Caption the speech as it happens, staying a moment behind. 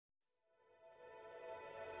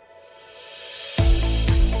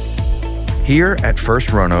Here at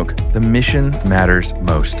First Roanoke, the mission matters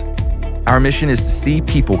most. Our mission is to see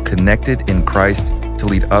people connected in Christ to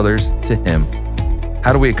lead others to Him.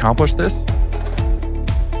 How do we accomplish this?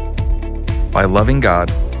 By loving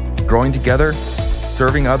God, growing together,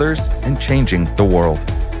 serving others, and changing the world.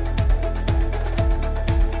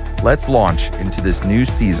 Let's launch into this new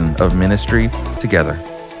season of ministry together.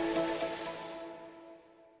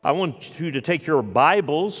 I want you to take your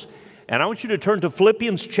Bibles and I want you to turn to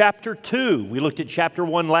Philippians chapter 2. We looked at chapter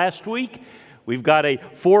 1 last week. We've got a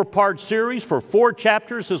 4-part series for 4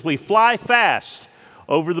 chapters as we fly fast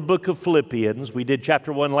over the book of Philippians. We did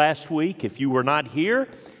chapter 1 last week. If you were not here,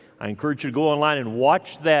 I encourage you to go online and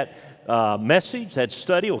watch that message, that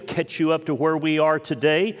study. Will catch you up to where we are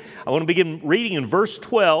today. I want to begin reading in verse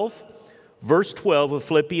 12 of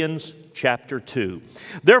Philippians chapter 2.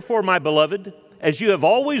 Therefore, my beloved, as you have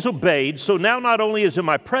always obeyed, so now not only as in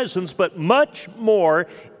my presence, but much more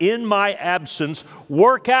in my absence,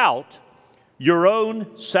 work out your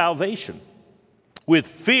own salvation with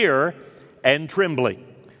fear and trembling.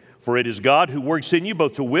 For it is God who works in you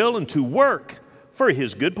both to will and to work for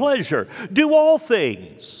His good pleasure. Do all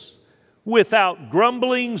things without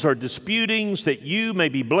grumblings or disputings, that you may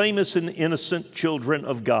be blameless and innocent children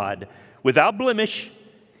of God, without blemish,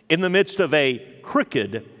 in the midst of a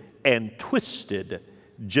crooked and twisted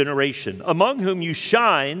generation, among whom you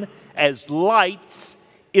shine as lights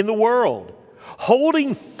in the world,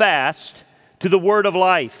 holding fast to the word of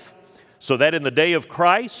life, so that in the day of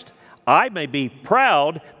Christ I may be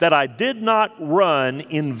proud that I did not run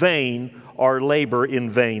in vain or labor in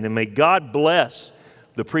vain. And may God bless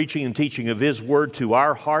the preaching and teaching of His word to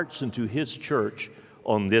our hearts and to His church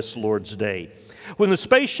on this Lord's Day. When the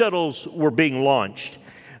space shuttles were being launched,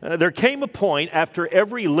 there came a point after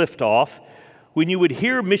every liftoff when you would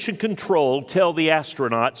hear Mission Control tell the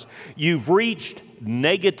astronauts, "You've reached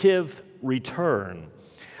negative return."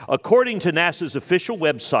 According to NASA's official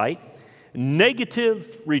website,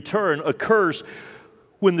 negative return occurs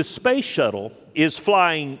when the space shuttle is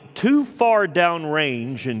flying too far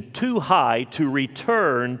downrange and too high to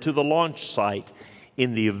return to the launch site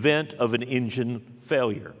in the event of an engine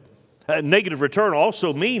failure. Negative return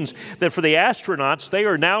also means that for the astronauts, they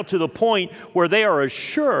are now to the point where they are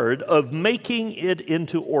assured of making it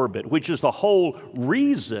into orbit, which is the whole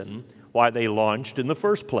reason why they launched in the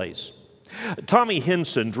first place. Tommy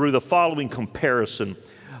Henson drew the following comparison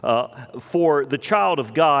for the child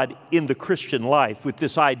of God in the Christian life with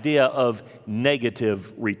this idea of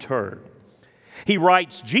negative return. He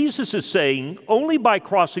writes, Jesus is saying, only by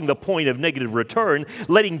crossing the point of negative return,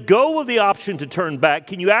 letting go of the option to turn back,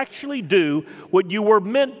 can you actually do what you were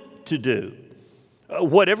meant to do.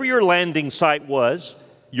 Whatever your landing site was,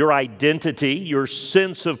 your identity, your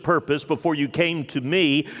sense of purpose before you came to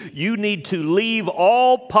me, you need to leave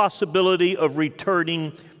all possibility of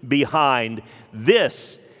returning behind.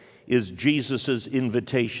 This is Jesus'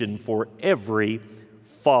 invitation for every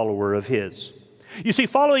follower of His. You see,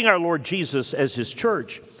 following our Lord Jesus as His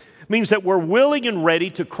church means that we're willing and ready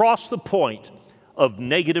to cross the point of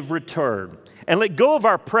negative return and let go of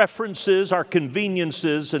our preferences, our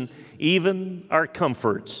conveniences, and even our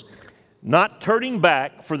comforts, not turning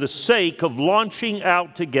back for the sake of launching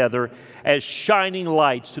out together as shining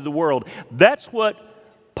lights to the world. That's what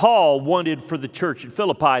Paul wanted for the church at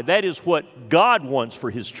Philippi. That is what God wants for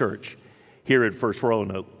His church here at First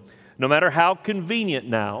Roanoke. No matter how convenient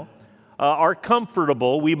now, or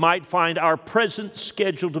comfortable we might find our present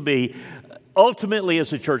schedule to be, ultimately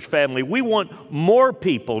as a church family, we want more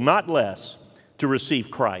people, not less, to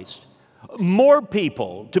receive Christ. More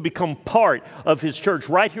people to become part of His church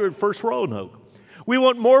right here at First Roanoke. We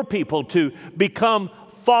want more people to become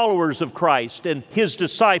followers of Christ and His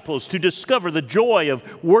disciples, to discover the joy of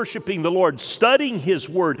worshiping the Lord, studying His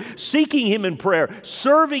Word, seeking Him in prayer,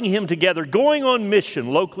 serving Him together, going on mission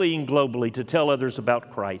locally and globally to tell others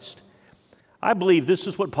about Christ. I believe this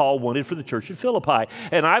is what Paul wanted for the church at Philippi,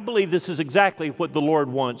 and I believe this is exactly what the Lord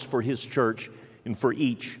wants for His church and for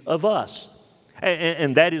each of us.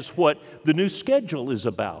 And that is what the new schedule is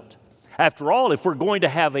about. After all, if we're going to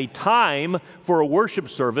have a time for a worship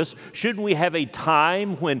service, shouldn't we have a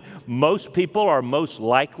time when most people are most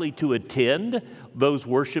likely to attend those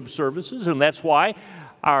worship services? And that's why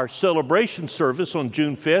our celebration service on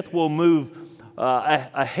June 5th will move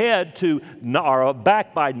ahead to, or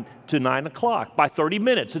back to 9 o'clock by 30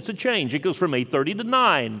 minutes. It's a change. It goes from 8:30 to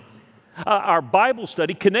 9. Our Bible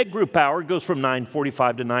study, Connect Group Hour, goes from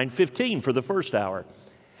 9:45 to 9:15 for the first hour.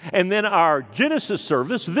 And then our Genesis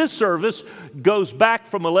service, this service goes back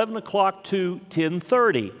from 11 o'clock to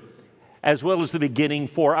 10:30, as well as the beginning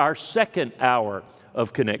for our second hour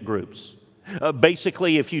of Connect Groups.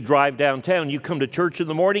 Basically, if you drive downtown, you come to church in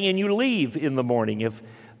the morning and you leave in the morning if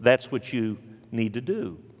that's what you need to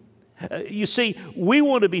do. You see, we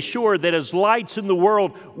want to be sure that as lights in the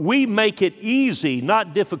world, we make it easy,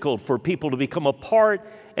 not difficult, for people to become a part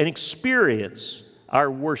and experience our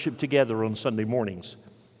worship together on Sunday mornings.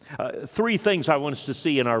 Three things I want us to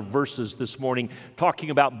see in our verses this morning, talking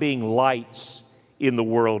about being lights in the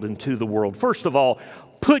world and to the world. First of all,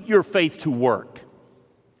 put your faith to work.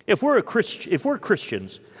 If we're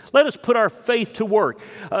Christians, let us put our faith to work.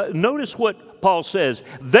 Notice what Paul says,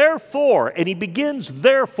 therefore, and he begins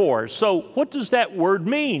therefore. So what does that word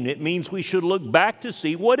mean? It means we should look back to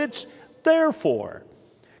see what it's there for.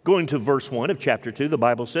 Going to verse 1 of chapter 2, the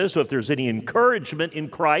Bible says, so if there's any encouragement in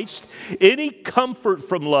Christ, any comfort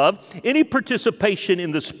from love, any participation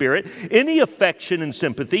in the Spirit, any affection and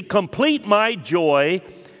sympathy, complete my joy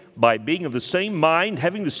by being of the same mind,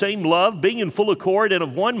 having the same love, being in full accord and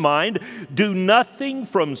of one mind. Do nothing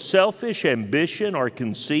from selfish ambition or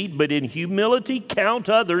conceit, but in humility count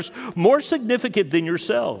others more significant than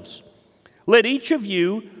yourselves. Let each of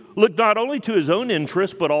you look not only to his own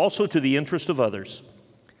interest, but also to the interest of others.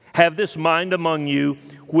 Have this mind among you,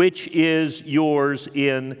 which is yours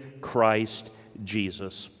in Christ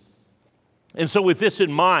Jesus. And so with this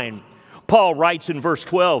in mind, Paul writes in verse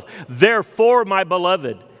 12, therefore, my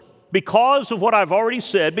beloved, because of what I've already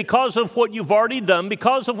said, because of what you've already done,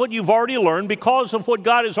 because of what you've already learned, because of what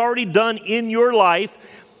God has already done in your life,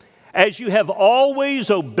 as you have always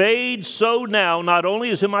obeyed, so now, not only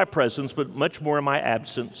as in my presence, but much more in my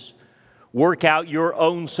absence, work out your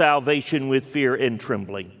own salvation with fear and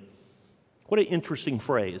trembling. What an interesting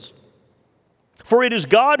phrase. For it is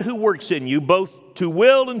God who works in you both to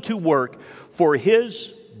will and to work for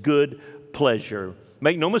His good pleasure.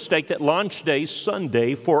 Make no mistake that Launch Day,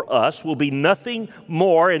 Sunday, for us will be nothing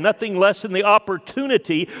more and nothing less than the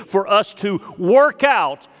opportunity for us to work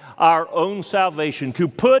out our own salvation, to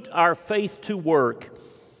put our faith to work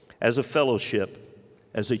as a fellowship,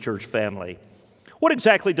 as a church family. What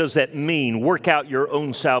exactly does that mean, work out your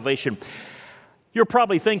own salvation? You're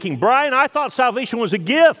probably thinking, Brian, I thought salvation was a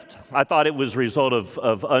gift. I thought it was a result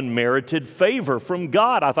of unmerited favor from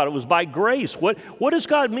God. I thought it was by grace. What does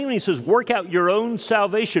God mean when He says, work out your own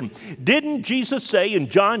salvation? Didn't Jesus say in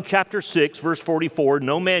John chapter 6, verse 44,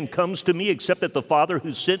 no man comes to me except that the Father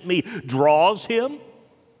who sent me draws him?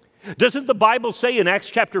 Doesn't the Bible say in Acts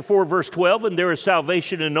chapter 4, verse 12, and there is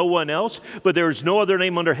salvation in no one else, but there is no other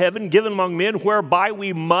name under heaven given among men whereby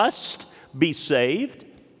we must be saved?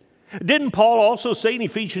 Didn't Paul also say in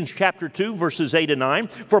Ephesians chapter 2, verses 8 and 9,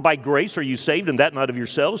 for by grace are you saved, and that not of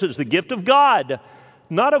yourselves, it is the gift of God,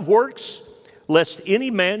 not of works, lest any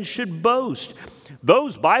man should boast.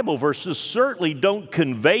 Those Bible verses certainly don't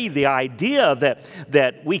convey the idea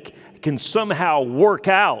that we can somehow work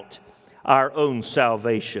out our own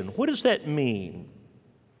salvation. What does that mean?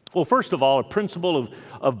 Well, first of all, a principle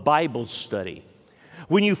of Bible study.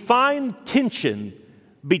 When you find tension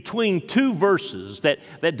between two verses,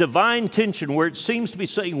 that divine tension where it seems to be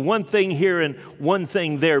saying one thing here and one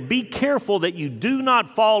thing there, be careful that you do not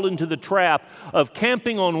fall into the trap of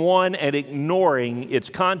camping on one and ignoring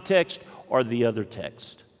its context or the other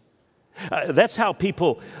text. That's how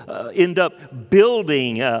people end up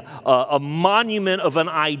building a monument of an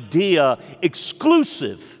idea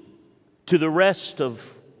exclusive to the rest of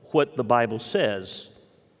what the Bible says,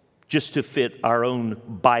 just to fit our own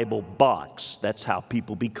Bible box. That's how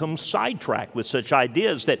people become sidetracked with such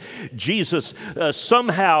ideas that Jesus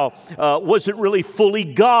somehow wasn't really fully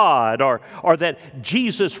God, or that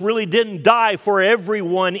Jesus really didn't die for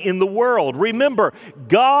everyone in the world. Remember,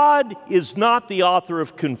 God is not the author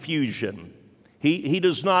of confusion. He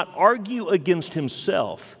does not argue against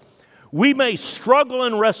Himself. We may struggle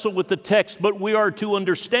and wrestle with the text, but we are to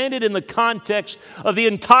understand it in the context of the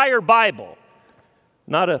entire Bible,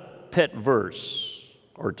 not a pet verse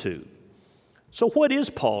or two. So what is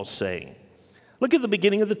Paul saying? Look at the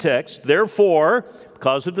beginning of the text. Therefore,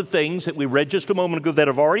 because of the things that we read just a moment ago that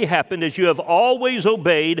have already happened, as you have always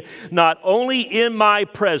obeyed, not only in my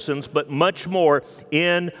presence, but much more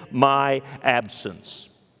in my absence.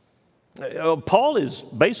 Paul is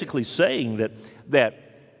basically saying that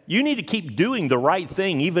you need to keep doing the right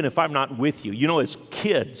thing even if I'm not with you. You know, as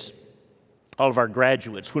kids, all of our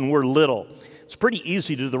graduates, when we're little, it's pretty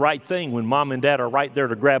easy to do the right thing when mom and dad are right there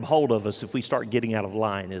to grab hold of us if we start getting out of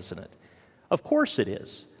line, isn't it? Of course it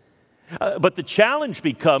is. But the challenge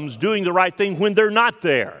becomes doing the right thing when they're not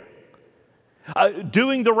there.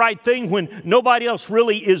 Doing the right thing when nobody else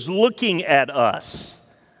really is looking at us.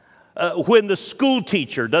 When the school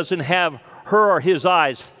teacher doesn't have her or his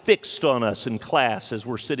eyes fixed on us in class as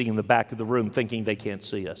we're sitting in the back of the room thinking they can't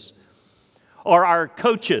see us. or our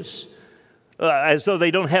coaches, as though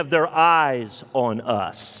they don't have their eyes on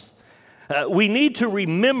us. We need to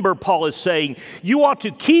remember, Paul is saying, you ought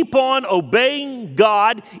to keep on obeying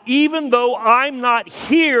God even though I'm not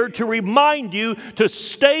here to remind you to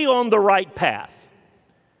stay on the right path.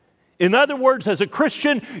 In other words, as a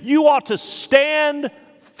Christian, you ought to stand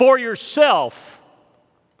for yourself,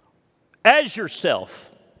 as yourself,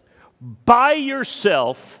 by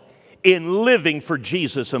yourself, in living for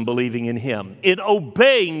Jesus and believing in Him, in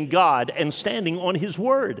obeying God and standing on His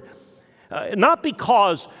Word. Not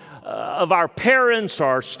because of our parents, or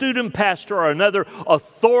our student pastor, or another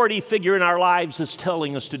authority figure in our lives is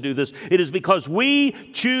telling us to do this. It is because we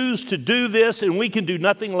choose to do this, and we can do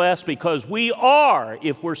nothing less because we are,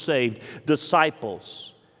 if we're saved,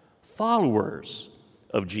 disciples, followers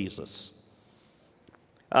of Jesus.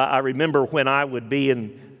 I remember when I would be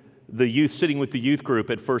in the youth, sitting with the youth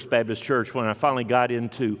group at First Baptist Church, when I finally got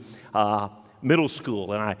into middle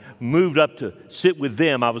school and I moved up to sit with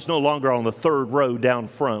them. I was no longer on the third row down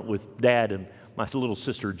front with Dad and my little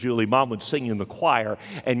sister Julie. Mom would sing in the choir,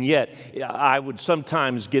 and yet I would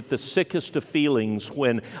sometimes get the sickest of feelings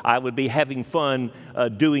when I would be having fun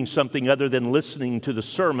doing something other than listening to the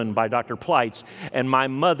sermon by Dr. Pleitz, and my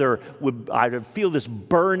mother I would feel this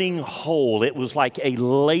burning hole. It was like a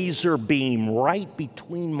laser beam right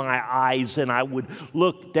between my eyes, and I would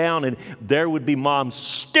look down, and there would be Mom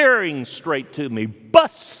staring straight to me.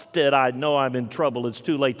 Busted! I know I'm in trouble. It's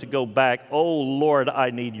too late to go back. Oh, Lord,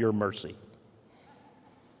 I need your mercy.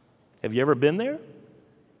 Have you ever been there?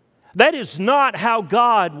 That is not how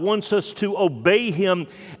God wants us to obey Him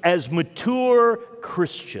as mature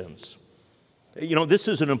Christians. You know, this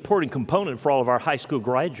is an important component for all of our high school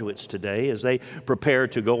graduates today as they prepare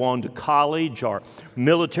to go on to college or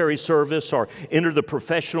military service or enter the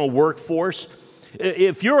professional workforce.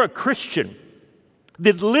 If you're a Christian,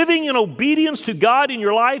 that living in obedience to God in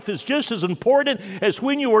your life is just as important as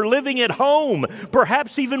when you were living at home,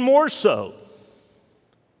 perhaps even more so.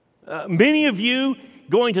 Many of you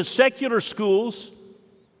going to secular schools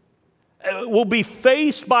will be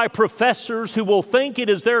faced by professors who will think it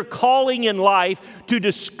is their calling in life to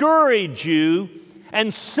discourage you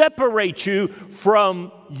and separate you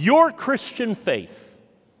from your Christian faith.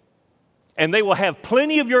 And they will have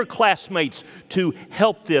plenty of your classmates to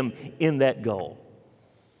help them in that goal.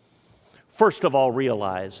 First of all,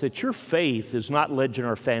 realize that your faith is not legend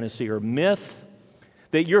or fantasy or myth,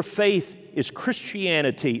 that your faith is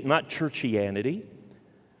Christianity, not churchianity.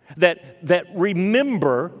 That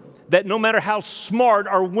remember that no matter how smart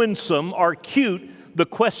or winsome or cute the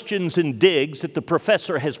questions and digs that the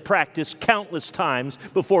professor has practiced countless times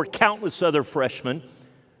before countless other freshmen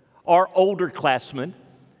or older classmen,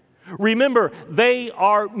 remember they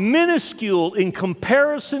are minuscule in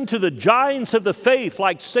comparison to the giants of the faith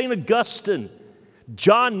like St. Augustine,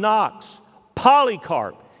 John Knox,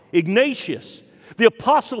 Polycarp, Ignatius, the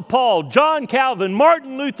Apostle Paul, John Calvin,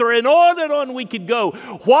 Martin Luther, and on we could go.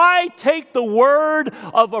 Why take the word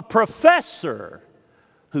of a professor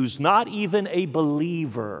who's not even a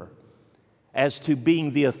believer as to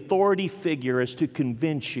being the authority figure as to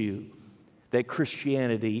convince you that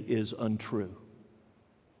Christianity is untrue?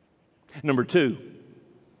 Number two,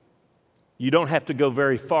 you don't have to go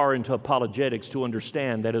very far into apologetics to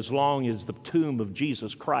understand that as long as the tomb of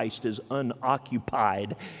Jesus Christ is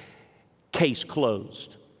unoccupied, case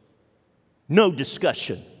closed. No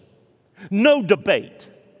discussion. No debate.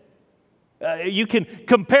 You can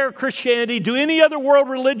compare Christianity to any other world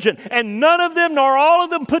religion, and none of them, nor all of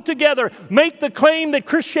them put together, make the claim that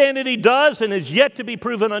Christianity does and is yet to be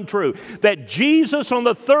proven untrue, that Jesus on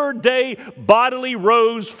the third day bodily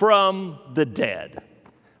rose from the dead.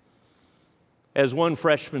 As one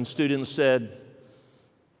freshman student said,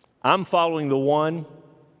 I'm following the one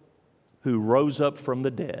who rose up from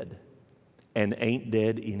the dead and ain't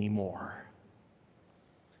dead anymore.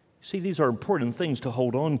 See, these are important things to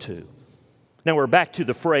hold on to. Now we're back to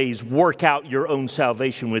the phrase, work out your own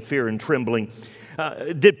salvation with fear and trembling.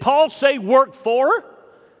 Did Paul say work for?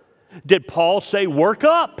 Did Paul say work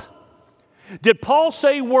up? Did Paul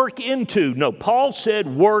say work into? No, Paul said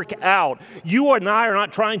work out. You and I are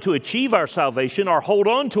not trying to achieve our salvation or hold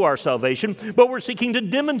on to our salvation, but we're seeking to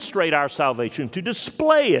demonstrate our salvation, to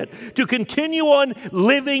display it, to continue on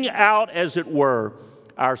living out, as it were,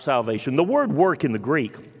 our salvation. The word work in the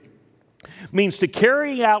Greek means to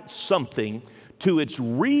carry out something to its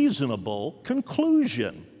reasonable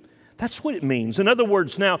conclusion. That's what it means. In other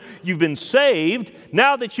words, now you've been saved.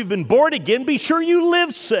 Now that you've been born again, be sure you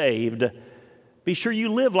live saved. Be sure you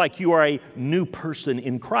live like you are a new person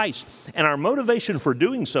in Christ. And our motivation for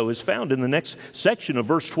doing so is found in the next section of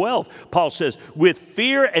verse 12. Paul says, with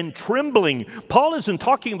fear and trembling. Paul isn't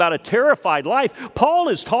talking about a terrified life. Paul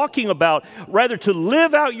is talking about rather to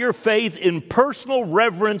live out your faith in personal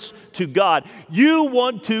reverence to God. You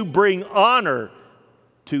want to bring honor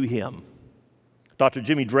to Him. Dr.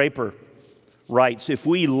 Jimmy Draper writes, if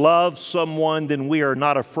we love someone, then we are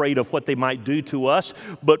not afraid of what they might do to us,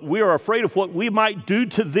 but we are afraid of what we might do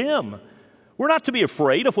to them. We're not to be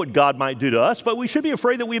afraid of what God might do to us, but we should be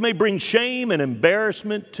afraid that we may bring shame and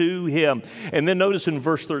embarrassment to Him. And then notice in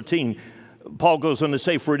verse 13, Paul goes on to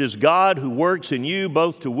say, for it is God who works in you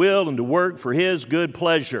both to will and to work for His good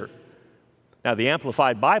pleasure. Now the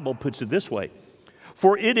Amplified Bible puts it this way,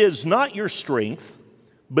 for it is not your strength,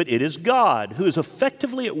 but it is God who is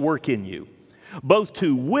effectively at work in you, both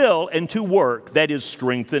to will and to work, that is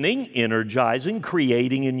strengthening, energizing,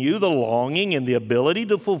 creating in you the longing and the ability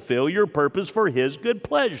to fulfill your purpose for His good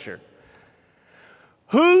pleasure.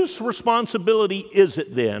 Whose responsibility is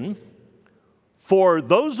it then for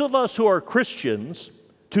those of us who are Christians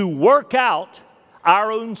to work out our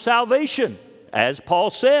own salvation, as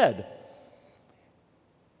Paul said?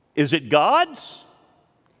 Is it God's?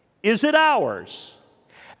 Is it ours?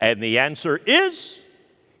 And the answer is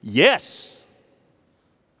yes.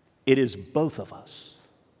 It is both of us.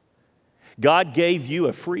 God gave you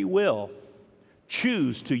a free will.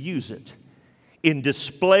 Choose to use it in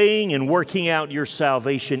displaying and working out your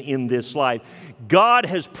salvation in this life. God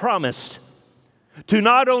has promised to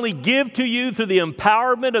not only give to you through the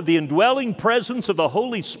empowerment of the indwelling presence of the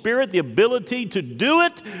Holy Spirit the ability to do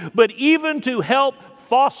it, but even to help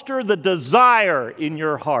foster the desire in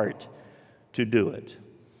your heart to do it.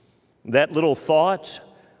 That little thought,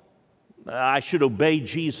 I should obey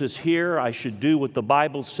Jesus here, I should do what the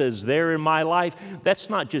Bible says there in my life, that's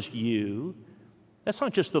not just you. That's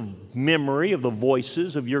not just the memory of the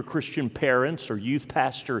voices of your Christian parents or youth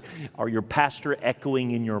pastor or your pastor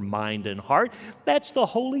echoing in your mind and heart. That's the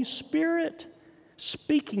Holy Spirit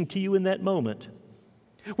speaking to you in that moment.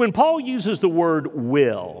 When Paul uses the word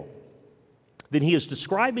will, then he is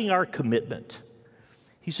describing our commitment.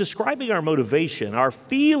 He's describing our motivation, our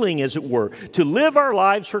feeling, as it were, to live our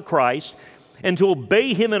lives for Christ and to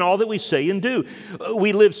obey Him in all that we say and do.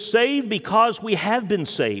 We live saved because we have been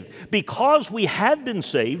saved. Because we have been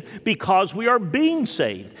saved, because we are being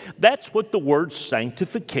saved. That's what the word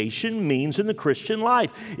sanctification means in the Christian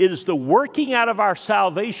life. It is the working out of our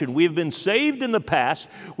salvation. We have been saved in the past.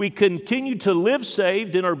 We continue to live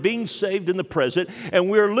saved and are being saved in the present. And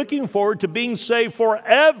we are looking forward to being saved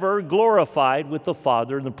forever, glorified with the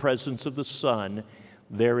Father in the presence of the Son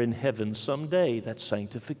there in heaven someday. That's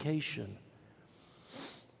sanctification.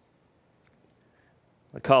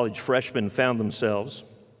 A college freshman found themselves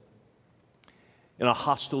in a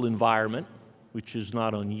hostile environment, which is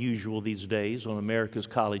not unusual these days on America's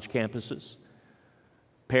college campuses.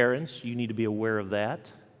 Parents, you need to be aware of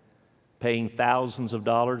that. Paying thousands of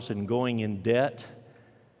dollars and going in debt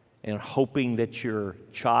and hoping that your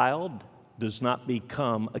child does not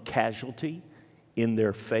become a casualty in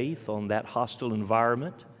their faith on that hostile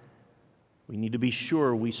environment. We need to be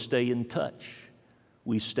sure we stay in touch.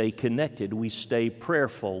 We stay connected, we stay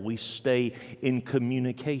prayerful, we stay in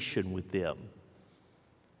communication with them.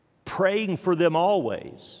 Praying for them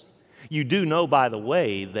always. You do know, by the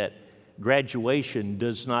way, that graduation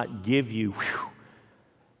does not give you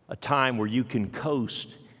a time where you can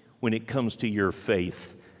coast when it comes to your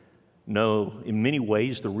faith. No, in many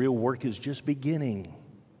ways, the real work is just beginning.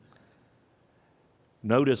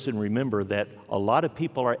 Notice and remember that a lot of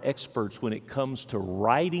people are experts when it comes to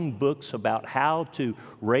writing books about how to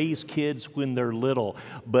raise kids when they're little,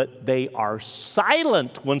 but they are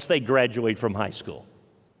silent once they graduate from high school,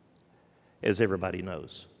 as everybody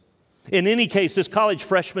knows. In any case, this college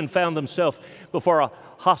freshman found themselves before a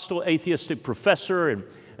hostile atheistic professor, and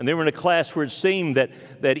they were in a class where it seemed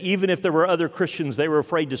that even if there were other Christians, they were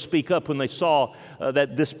afraid to speak up when they saw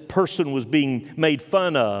that this person was being made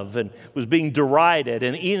fun of and was being derided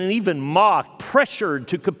and even mocked, pressured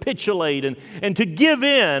to capitulate and to give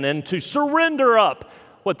in and to surrender up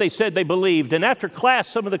what they said they believed. And after class,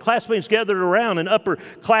 some of the classmates gathered around, and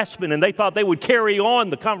upperclassmen, and they thought they would carry on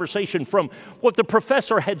the conversation from what the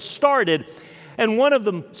professor had started. And one of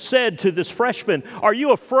them said to this freshman, "Are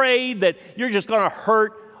you afraid that you're just going to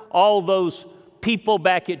hurt all those people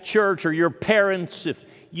back at church or your parents if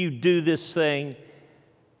you do this thing?"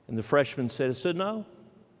 And the freshman said, "No,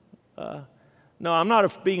 I'm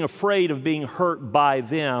not being afraid of being hurt by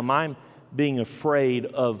them. I'm being afraid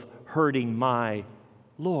of hurting my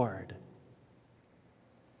Lord."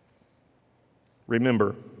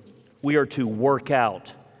 Remember, we are to work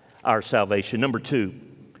out our salvation. Number 2,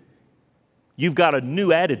 you've got a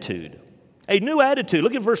new attitude. A new attitude.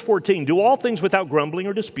 Look at verse 14. Do all things without grumbling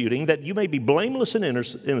or disputing, that you may be blameless and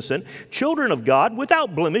innocent, children of God,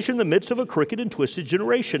 without blemish in the midst of a crooked and twisted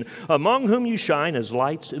generation, among whom you shine as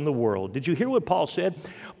lights in the world. Did you hear what Paul said?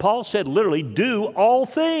 Paul said literally, do all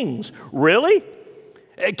things. Really?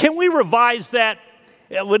 Can we revise that?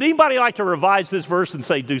 Would anybody like to revise this verse and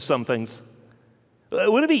say, do some things?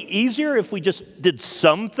 Would it be easier if we just did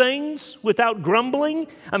some things without grumbling?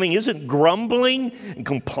 I mean, isn't grumbling and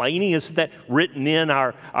complaining, isn't that written in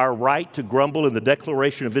our right to grumble in the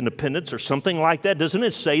Declaration of Independence or something like that? Doesn't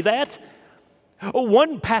it say that?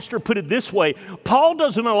 One pastor put it this way: Paul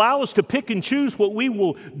doesn't allow us to pick and choose what we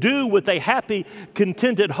will do with a happy,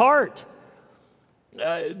 contented heart.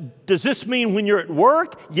 Does this mean when you're at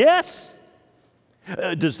work? Yes.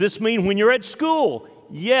 Does this mean when you're at school?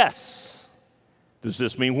 Yes. Does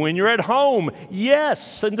this mean when you're at home?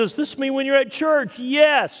 Yes. And does this mean when you're at church?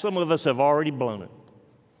 Yes. Some of us have already blown it.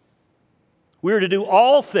 We are to do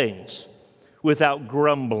all things without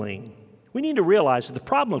grumbling. We need to realize that the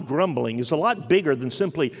problem of grumbling is a lot bigger than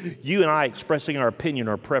simply you and I expressing our opinion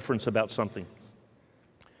or preference about something.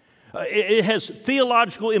 It has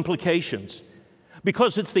theological implications,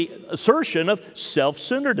 because it's the assertion of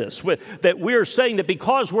self-centeredness, that we're saying that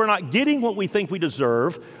because we're not getting what we think we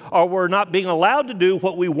deserve, or we're not being allowed to do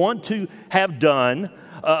what we want to have done,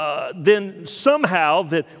 then somehow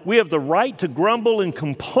that we have the right to grumble and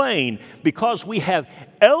complain because we have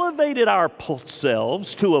elevated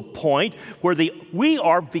ourselves to a point where we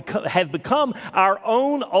have become our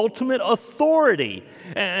own ultimate authority.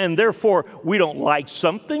 And therefore, we don't like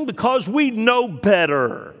something because we know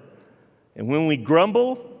better. And when we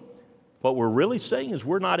grumble, what we're really saying is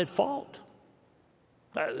we're not at fault.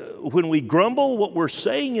 When we grumble, what we're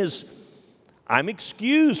saying is, I'm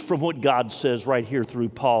excused from what God says right here through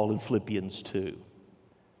Paul in Philippians 2.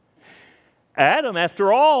 Adam,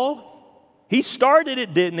 after all, he started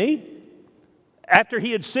it, didn't he? After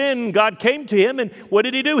he had sinned, God came to him, and what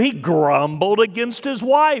did he do? He grumbled against his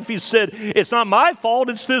wife. He said, it's not my fault,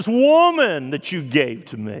 it's this woman that you gave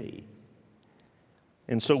to me.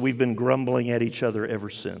 And so we've been grumbling at each other ever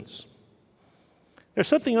since. There's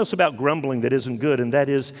something else about grumbling that isn't good, and that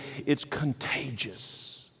is it's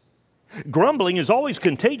contagious. Grumbling is always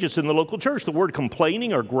contagious in the local church. The word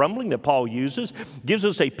complaining or grumbling that Paul uses gives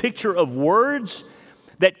us a picture of words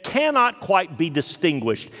that cannot quite be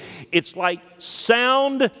distinguished. It's like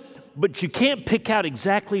sound, but you can't pick out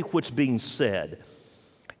exactly what's being said.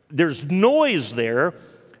 There's noise there,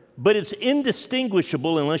 but it's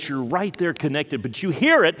indistinguishable unless you're right there connected. But you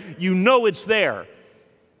hear it, you know it's there.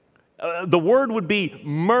 The word would be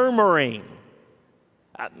murmuring.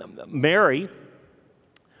 Mary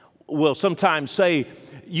will sometimes say,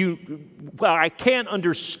 well, I can't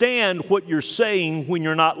understand what you're saying when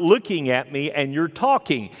you're not looking at me and you're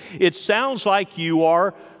talking. It sounds like you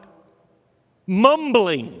are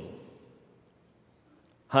mumbling.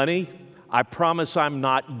 Honey, I promise I'm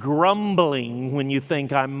not grumbling when you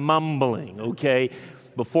think I'm mumbling, okay?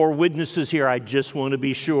 Before witnesses here, I just want to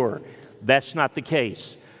be sure. That's not the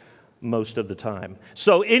case most of the time.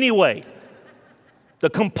 So anyway, the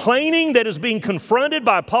complaining that is being confronted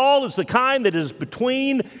by Paul is the kind that is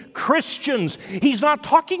between Christians. He's not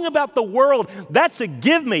talking about the world. That's a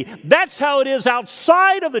give me. That's how it is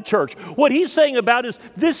outside of the church. What he's saying about is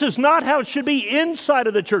this is not how it should be inside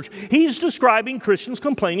of the church. He's describing Christians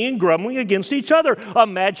complaining and grumbling against each other.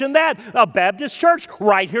 Imagine that, a Baptist church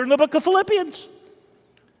right here in the book of Philippians.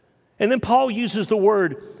 And then Paul uses the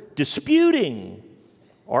word disputing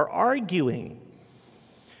or arguing,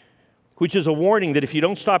 which is a warning that if you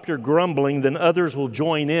don't stop your grumbling, then others will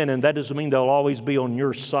join in, and that doesn't mean they'll always be on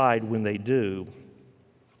your side when they do.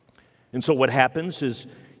 And so what happens is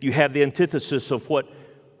you have the antithesis of what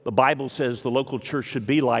the Bible says the local church should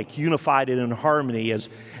be like, unified and in harmony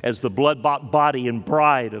as the blood-bought body and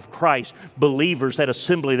bride of Christ, believers, that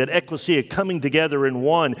assembly, that ecclesia coming together in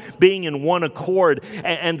one, being in one accord.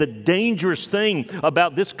 And the dangerous thing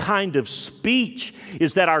about this kind of speech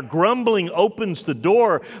is that our grumbling opens the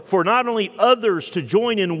door for not only others to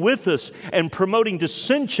join in with us and promoting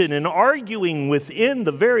dissension and arguing within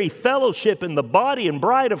the very fellowship and the body and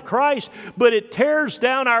bride of Christ, but it tears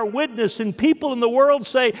down our witness, and people in the world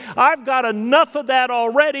say, I've got enough of that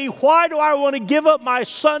already. Why do I want to give up my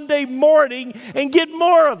Sunday morning and get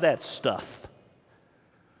more of that stuff?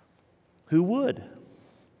 Who would?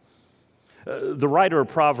 The writer of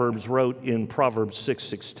Proverbs wrote in Proverbs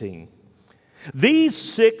 6:16, these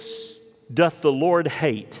 6 doth the Lord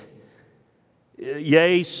hate,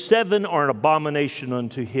 yea, 7 are an abomination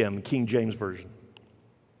unto him, King James Version.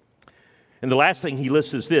 And the last thing he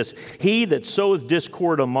lists is this: he that soweth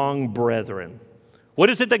discord among brethren. What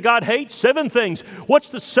is it that God hates? 7 things. What's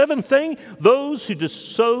the 7th thing? Those who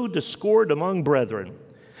sow discord among brethren.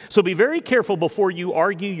 So be very careful before you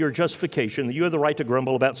argue your justification that you have the right to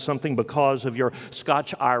grumble about something because of your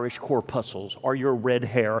Scotch-Irish corpuscles, or your red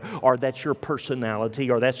hair, or that's your personality,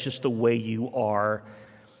 or that's just the way you are.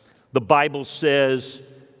 The Bible says,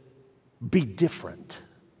 be different.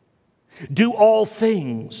 Do all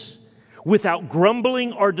things without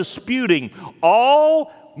grumbling or disputing.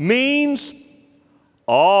 All means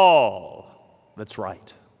all. That's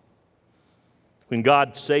right. When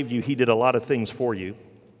God saved you, He did a lot of things for you.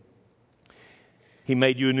 He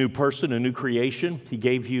made you a new person, a new creation. He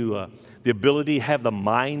gave you the ability to have the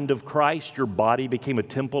mind of Christ. Your body became a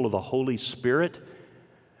temple of the Holy Spirit.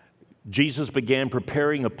 Jesus began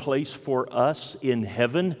preparing a place for us in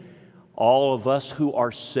heaven, all of us who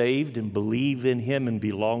are saved and believe in Him and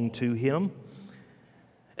belong to Him.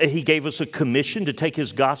 He gave us a commission to take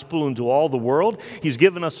His gospel into all the world. He's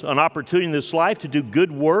given us an opportunity in this life to do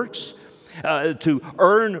good works, to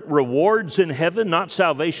earn rewards in heaven, not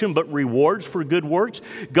salvation, but rewards for good works.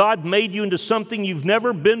 God made you into something you've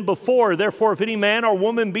never been before. Therefore, if any man or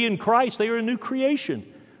woman be in Christ, they are a new creation,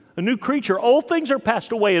 a new creature. Old things are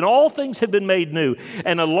passed away, and all things have been made new.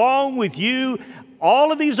 And along with you,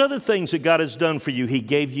 all of these other things that God has done for you, He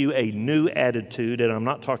gave you a new attitude, and I'm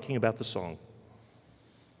not talking about the song.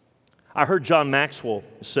 I heard John Maxwell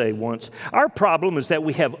say once, our problem is that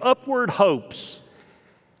we have upward hopes,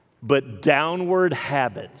 but downward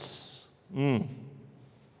habits. A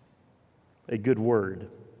good word. Do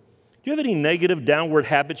you have any negative downward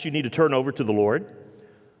habits you need to turn over to the Lord?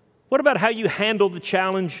 What about how you handle the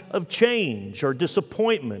challenge of change or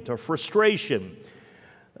disappointment or frustration?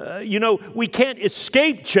 We can't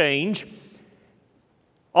escape change.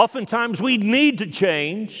 Oftentimes we need to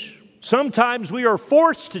change. Sometimes we are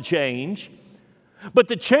forced to change. But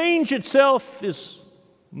the change itself is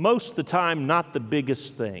most of the time not the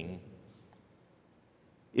biggest thing.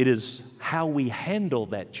 It is how we handle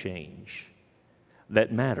that change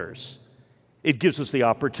that matters. It gives us the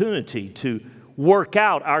opportunity to work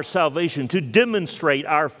out our salvation, to demonstrate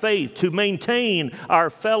our faith, to maintain our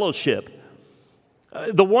fellowship.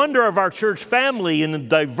 The wonder of our church family and the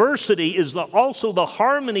diversity is also the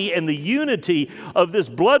harmony and the unity of this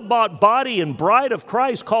blood-bought body and bride of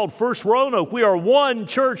Christ called First Roanoke. We are one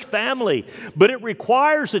church family, but it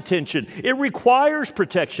requires attention. It requires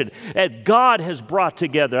protection that God has brought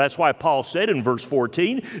together. That's why Paul said in verse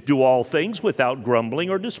 14, do all things without grumbling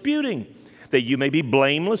or disputing, that you may be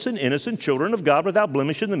blameless and innocent children of God without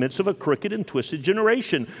blemish in the midst of a crooked and twisted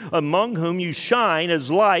generation, among whom you shine as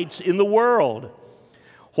lights in the world.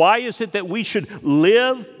 Why is it that we should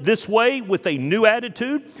live this way with a new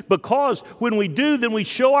attitude? Because when we do, then we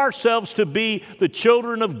show ourselves to be the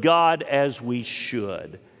children of God as we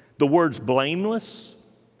should. The words blameless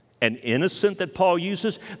and innocent that Paul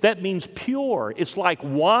uses, that means pure. It's like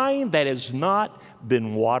wine that has not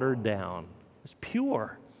been watered down. It's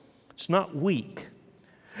pure. It's not weak.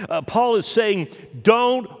 Paul is saying,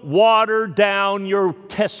 don't water down your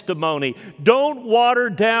testimony. Don't water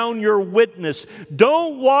down your witness.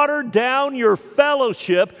 Don't water down your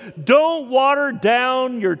fellowship. Don't water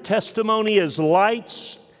down your testimony as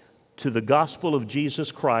lights to the gospel of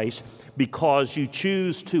Jesus Christ because you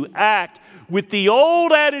choose to act with the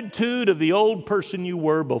old attitude of the old person you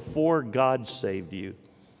were before God saved you.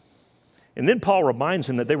 And then Paul reminds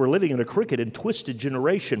them that they were living in a crooked and twisted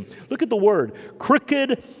generation. Look at the word,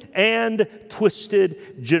 crooked and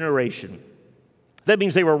twisted generation. That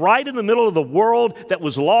means they were right in the middle of the world that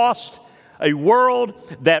was lost, a world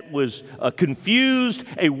that was confused,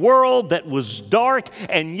 a world that was dark,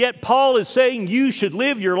 and yet Paul is saying you should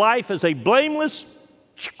live your life as a blameless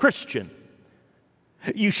Christian.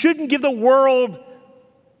 You shouldn't give the world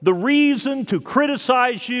the reason to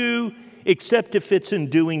criticize you except if it's in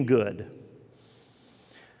doing good.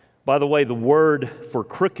 By the way, the word for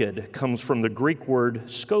crooked comes from the Greek word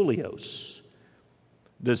scolios.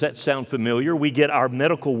 Does that sound familiar? We get our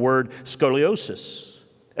medical word scoliosis,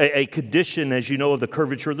 a condition, as you know, of the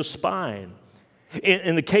curvature of the spine.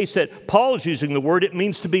 In the case that Paul is using the word, it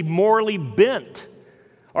means to be morally bent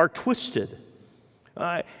or twisted.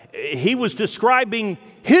 He was describing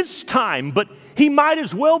his time, but he might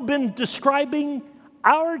as well have been describing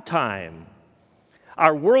our time.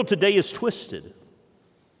 Our world today is twisted.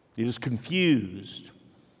 It is confused.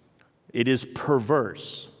 It is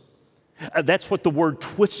perverse. That's what the word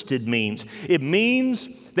twisted means. It means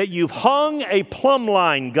that you've hung a plumb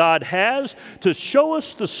line, God has, to show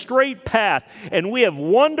us the straight path. And we have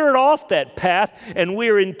wandered off that path, and we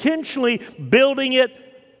are intentionally building it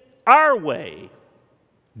our way,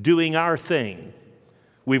 doing our thing.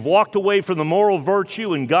 We've walked away from the moral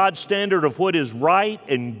virtue and God's standard of what is right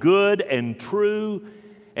and good and true,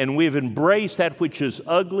 and we've embraced that which is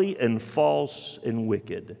ugly and false and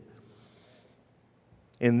wicked.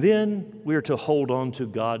 And then we're to hold on to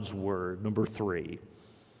God's word. Number 3,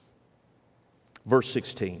 verse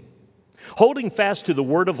 16. Holding fast to the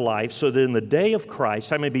word of life, so that in the day of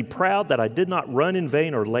Christ I may be proud that I did not run in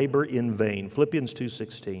vain or labor in vain. Philippians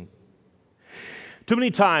 2:16. Too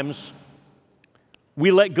many times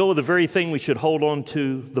we let go of the very thing we should hold on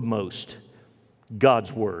to the most,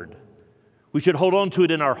 God's word. We should hold on to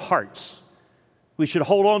it in our hearts. We should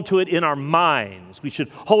hold on to it in our minds. We should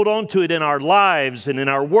hold on to it in our lives and in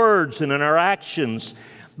our words and in our actions.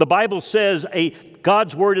 The Bible says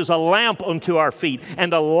God's word is a lamp unto our feet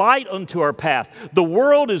and a light unto our path. The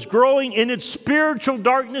world is growing in its spiritual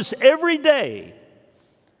darkness every day.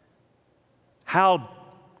 How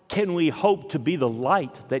can we hope to be the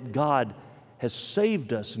light that God has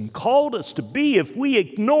saved us and called us to be if we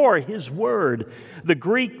ignore His word? The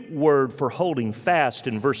Greek word for holding fast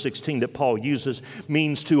in verse 16 that Paul uses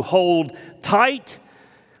means to hold tight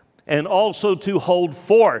and also to hold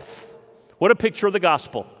forth. What a picture of the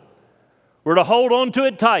gospel. We're to hold on to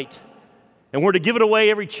it tight, and we're to give it away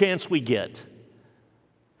every chance we get.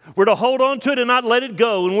 We're to hold on to it and not let it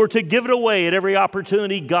go, and we're to give it away at every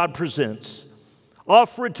opportunity God presents.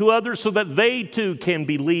 Offer it to others so that they too can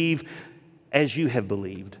believe as you have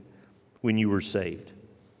believed when you were saved.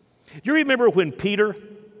 Do you remember when Peter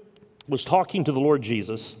was talking to the Lord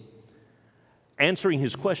Jesus, answering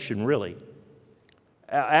his question, really,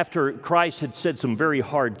 after Christ had said some very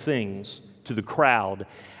hard things to the crowd,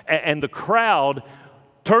 and the crowd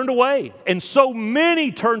turned away, and so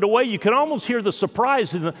many turned away, you can almost hear the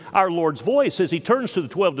surprise in our Lord's voice as He turns to the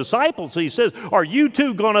 12 disciples, and He says, "Are you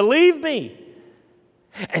too going to leave me?"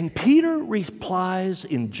 And Peter replies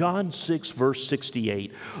in John 6, verse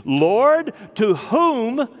 68, "Lord, to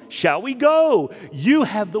whom shall we go? You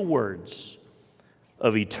have the words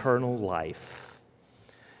of eternal life."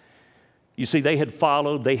 You see, they had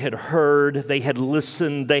followed, they had heard, they had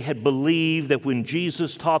listened, they had believed that when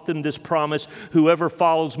Jesus taught them this promise, "Whoever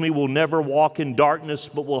follows me will never walk in darkness,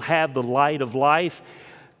 but will have the light of life,"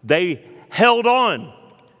 they held on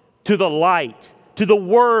to the light, to the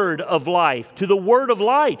word of life, to the word of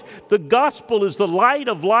light. The gospel is the light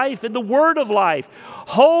of life and the word of life.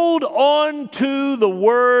 Hold on to the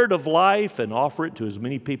word of life and offer it to as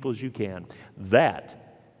many people as you can.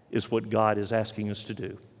 That is what God is asking us to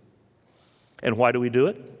do. And why do we do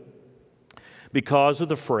it? Because of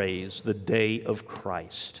the phrase, the day of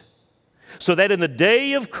Christ. So that in the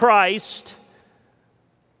day of Christ,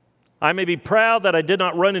 I may be proud that I did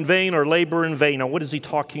not run in vain or labor in vain. Now, what is he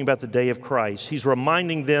talking about, the day of Christ? He's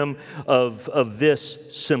reminding them of this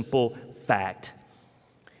simple fact.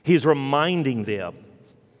 He's reminding them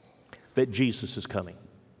that Jesus is coming.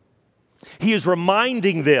 He is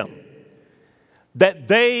reminding them that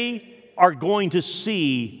they are going to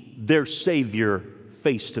see their Savior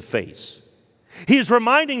face to face. He is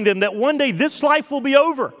reminding them that one day this life will be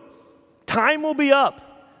over. Time will be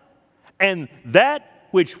up. And that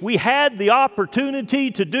which we had the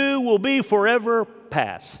opportunity to do will be forever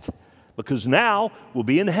past. Because now we'll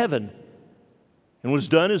be in heaven. And what's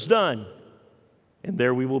done is done. And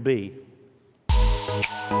there we will be.